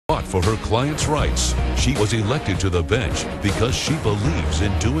for her clients' rights. She was elected to the bench because she believes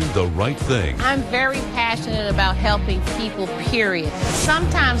in doing the right thing. I'm very passionate about helping people, period.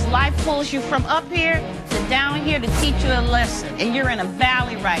 Sometimes life pulls you from up here to down here to teach you a lesson. And you're in a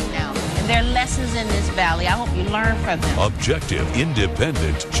valley right now. And there are lessons in this valley. I hope you learn from them. Objective,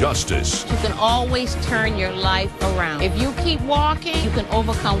 independent justice. You can always turn your life around. If you keep walking, you can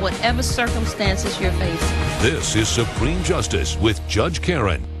overcome whatever circumstances you're facing. This is Supreme Justice with Judge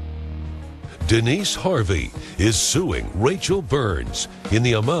Karen. Denise Harvey is suing Rachel Burns in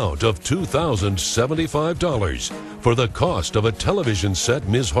the amount of $2,075 for the cost of a television set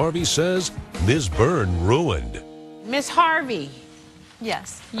Ms. Harvey says Ms. Burns ruined. Ms. Harvey.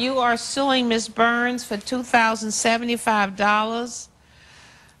 Yes. You are suing Ms. Burns for $2,075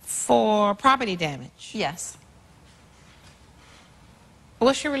 for property damage. Yes.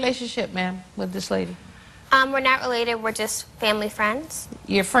 What's your relationship, ma'am, with this lady? We're not related. We're just family friends.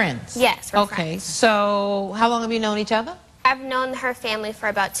 You're friends? Yes, we're okay. friends. So how long have you known each other? I've known her family for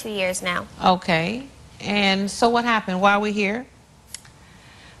about 2 years now. Okay. And so what happened? Why are we here?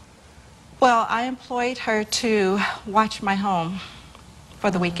 Well, I employed her to watch my home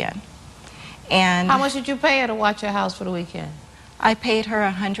for the weekend. And how much did you pay her to watch your house for the weekend? I paid her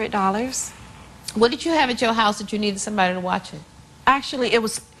 $100. What did you have at your house that you needed somebody to watch it? Actually, it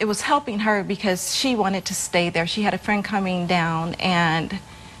was helping her because she wanted to stay there. She had a friend coming down, and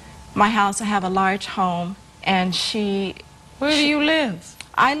my house, I have a large home, and Where do you live?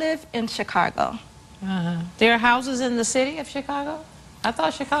 I live in Chicago. There are houses in the city of Chicago? I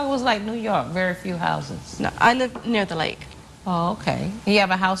thought Chicago was like New York, very few houses. No, I live near the lake. Oh, okay. You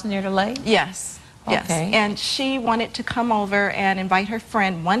have a house near the lake? Yes. Yes. Okay. And she wanted to come over and invite her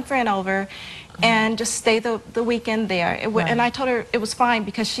friend, one friend over, and just stay the weekend there. And I told her it was fine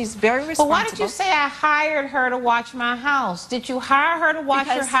because she's very responsible. But why did you say I hired her to watch my house? Did you hire her to watch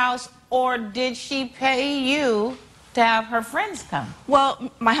your house, or did she pay you to have her friends come?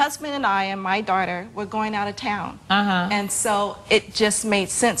 Well, my husband and I and my daughter were going out of town. And so it just made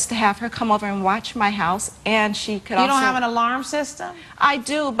sense to have her come over and watch my house, and she could also... You don't have an alarm system? I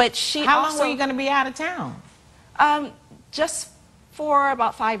do, but she How long were you going to be out of town? Just for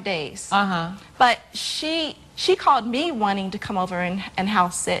about 5 days. But she called me wanting to come over and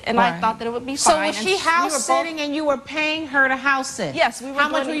house sit, and I thought that it would be fine. So was she house sitting and you were paying her to house sit? Yes, we were. How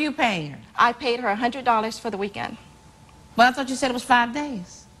much were you paying her? I paid her $100 for the weekend. Well, I thought you said it was 5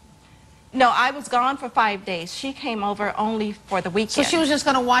 days. No, I was gone for 5 days. She came over only for the weekend. So she was just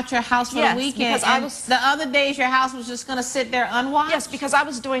going to watch your house for the weekend, because the other days your house was just going to sit there unwatched? Yes, because I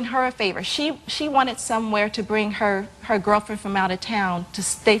was doing her a favor. She wanted somewhere to bring her girlfriend from out of town to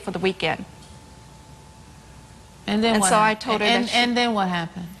stay for the weekend. And then what so happened? I told her and then what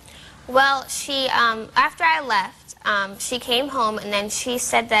happened? Well, she, after I left, she came home, and then she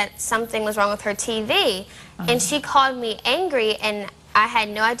said that something was wrong with her TV. And she called me angry, and I had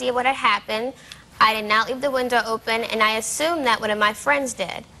no idea what had happened. I did not leave the window open, and I assumed that one of my friends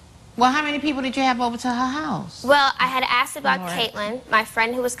did. Well, how many people did you have over to her house? Well, I had asked about Caitlin, my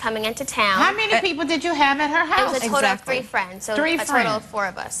friend who was coming into town. How many people did you have at her house? It was a total of 3 friends, so a total of 4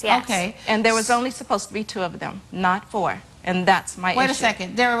 of us, yes. Okay, and there was only supposed to be 2 of them, not 4, and that's my issue. Wait a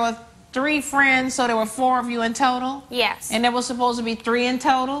second, there were 3 friends, so there were 4 of you in total? Yes. And there was supposed to be 3 in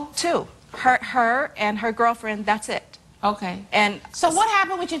total? 2, her and her girlfriend, that's it. Okay. And so what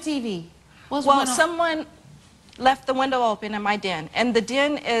happened with your TV? Well, someone left the window open in my den, and the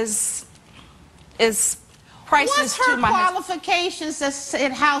den is priceless to my husband. What's her qualifications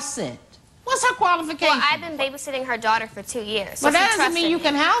to house sit? What's her qualification? Well, I've been babysitting her daughter for 2 years. So but that doesn't mean you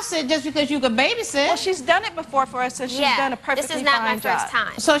can house sit just because you can babysit. Well, she's done it before for us, and she's done a perfectly fine job. This is not my first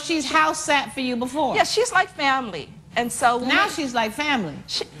time. So she's house sat for you before? Yes, she's like family. And so now she's like family.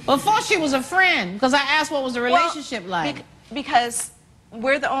 Before she was a friend, because I asked what was the relationship like. Because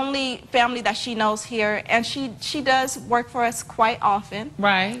we're the only family that she knows here, and she does work for us quite often.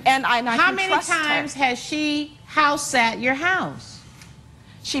 Right. And I How many times has she house sat your house?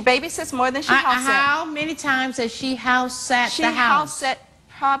 She babysits more than she house sat. How many times has she house sat the house? She house sat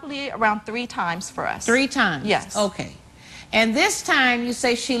probably around 3 times for us. 3 times? Yes. Okay. And this time you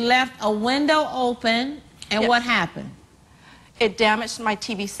say she left a window open, and what happened? It damaged my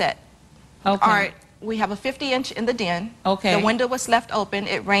TV set. Okay. We have a 50-inch in the den. Okay. The window was left open.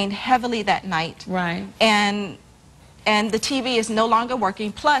 It rained heavily that night. Right. And the TV is no longer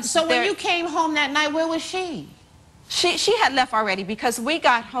working. Plus, so when you came home that night, where was she? She had left already because we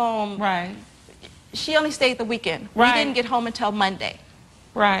got home. Right. She only stayed the weekend. Right. We didn't get home until Monday.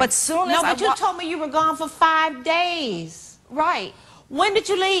 Right. But soon as but you told me you were gone for 5 days. Right. When did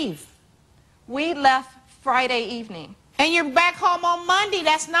you leave? We left Friday evening. And you're back home on Monday.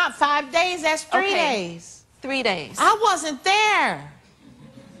 That's not 5 days. That's 3 days. 3 days. I wasn't there.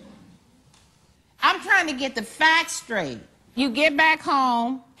 I'm trying to get the facts straight. You get back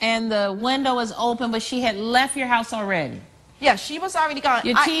home, and the window is open, but she had left your house already. Yeah, she was already gone.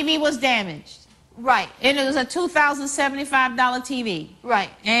 Your TV was damaged. Right. And it was a $2,075 TV.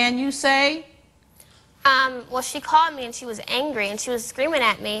 Right. And you say? Well, she called me and she was angry and she was screaming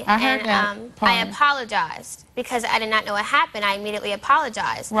at me. I heard that. I apologized because I did not know what happened. I immediately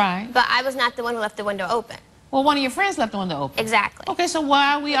apologized. Right. But I was not the one who left the window open. Well, one of your friends left the window open. Exactly. Okay, so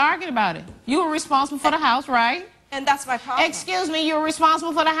why are we arguing about it? You were responsible for the house, right? And that's my problem. Excuse me, you were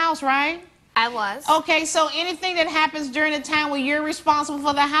responsible for the house, right? I was. Okay, so anything that happens during the time where you're responsible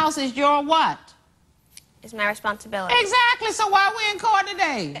for the house is your what? It's my responsibility. Exactly, so why are we in court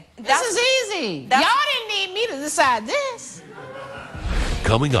today? This is easy. Y'all didn't need me to decide this.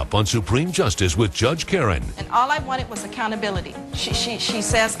 Coming up on Supreme Justice with Judge Karen. And all I wanted was accountability. She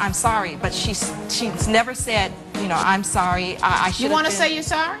says, I'm sorry, but she's never said, you know, I'm sorry. I should. You want to say you're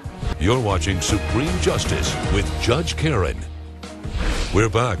sorry? You're watching Supreme Justice with Judge Karen. We're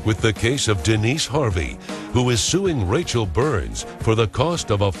back with the case of Denise Harvey, who is suing Rachel Burns for the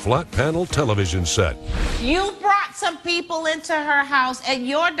cost of a flat panel television set. You brought some people into her house at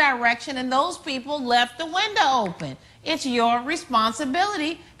your direction, and those people left the window open. It's your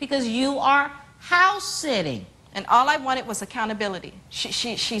responsibility because you are house sitting. And all I wanted was accountability.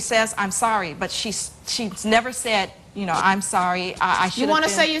 She says, I'm sorry, but she's never said, you know, I'm sorry. I should. You want to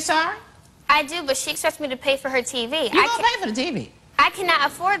say you're sorry? I do, but she expects me to pay for her TV. You're going to pay for the TV. I cannot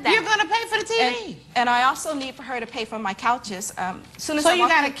afford that. You're going to pay for the TV. And I also need for her to pay for my couches. Soon as so you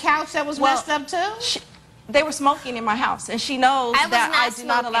got a couch that was messed up too? They were smoking in my house, and she knows that I do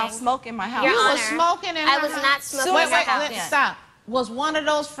not allow smoke in my house. You were smoking in her house? I was not smoking in her house. Stop. Was one of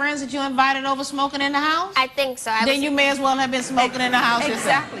those friends that you invited over smoking in the house? I think so. Then you may as well have been smoking in the house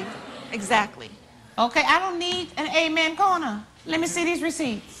Exactly. yourself. Exactly. Okay, I don't need an amen corner. Let me see these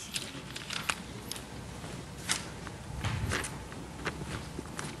receipts.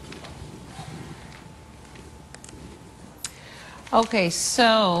 Okay,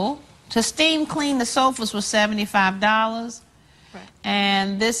 so to steam clean the sofas was $75. Right.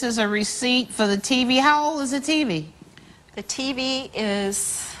 And this is a receipt for the TV. How old is the TV? The TV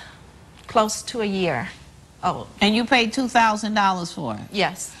is close to a year old. And you paid $2,000 for it?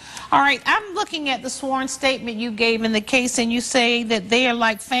 Yes. All right, I'm looking at the sworn statement you gave in the case, and you say that they are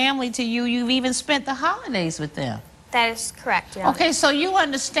like family to you. You've even spent the holidays with them. That is correct, yeah. Okay, so you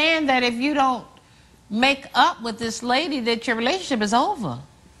understand that if you don't make up with this lady, that your relationship is over.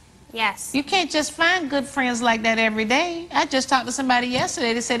 Yes. You can't just find good friends like that every day. I just talked to somebody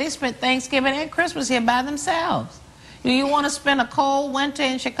yesterday that said they spent Thanksgiving and Christmas here by themselves. Do you want to spend a cold winter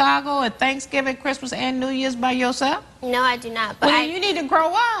in Chicago at Thanksgiving, Christmas, and New Year's by yourself? No, I do not. But well, you need to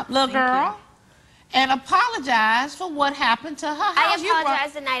grow up, little girl, and apologize for what happened to her house. I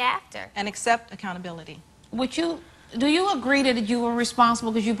apologize the night after. And accept accountability. Do you agree that you were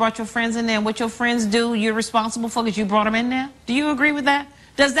responsible because you brought your friends in there, and what your friends do, you're responsible for because you brought them in there? Do you agree with that?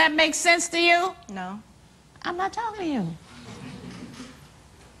 Does that make sense to you? No. I'm not talking to you.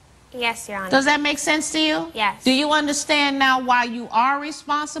 Yes, Your Honor. Does that make sense to you? Yes. Do you understand now why you are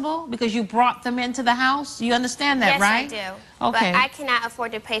responsible? Because you brought them into the house? You understand that, yes, right? Yes, I do. Okay. But I cannot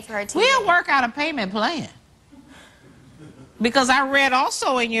afford to pay for her TV. We'll work out a payment plan. Because I read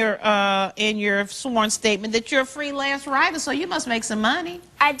also in your sworn statement that you're a freelance writer, so you must make some money.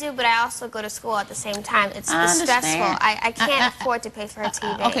 I do, but I also go to school at the same time. It's stressful. I can't afford to pay for her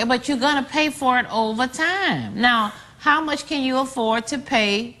TV. Okay, but you're going to pay for it over time. Now, how much can you afford to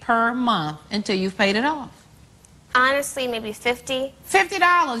pay per month until you've paid it off? Honestly, maybe $50.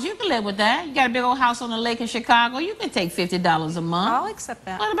 $50. You can live with that. You got a big old house on the lake in Chicago. You can take $50 a month. I'll accept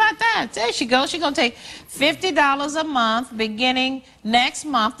that. What about that? There she goes. She's going to take $50 a month beginning next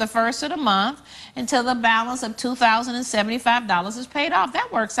month, the first of the month, until the balance of $2,075 is paid off. That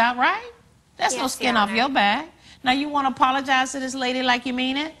works out, right? That's no skin off your back. Now, you want to apologize to this lady like you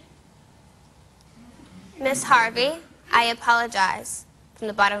mean it? Miss Harvey, I apologize from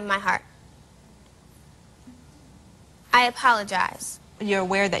the bottom of my heart. I apologize. You're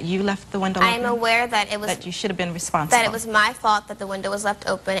aware that you left the window open? I am aware that it was... That you should have been responsible. That it was my fault that the window was left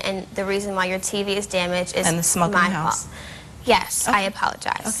open, and the reason why your TV is damaged is and the smoke my in the house. fault. Yes, okay. I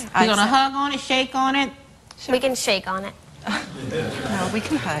apologize. Okay. You're going to hug on it, shake on it? Sure. We can shake on it. No, we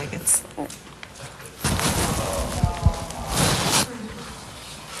can hug. It's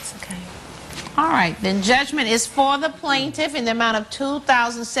okay. All right, then judgment is for the plaintiff in the amount of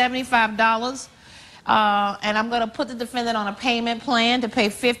 $2,075. And I'm going to put the defendant on a payment plan to pay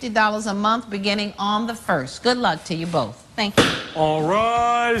 $50 a month beginning on the 1st. Good luck to you both. Thank you. All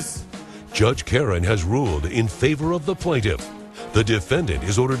rise. Judge Karen has ruled in favor of the plaintiff. The defendant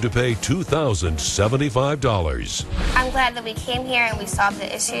is ordered to pay $2,075. I'm glad that we came here and we solved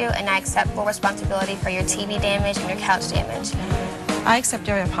the issue, and I accept full responsibility for your TV damage and your couch damage. I accept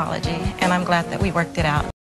your apology, and I'm glad that we worked it out.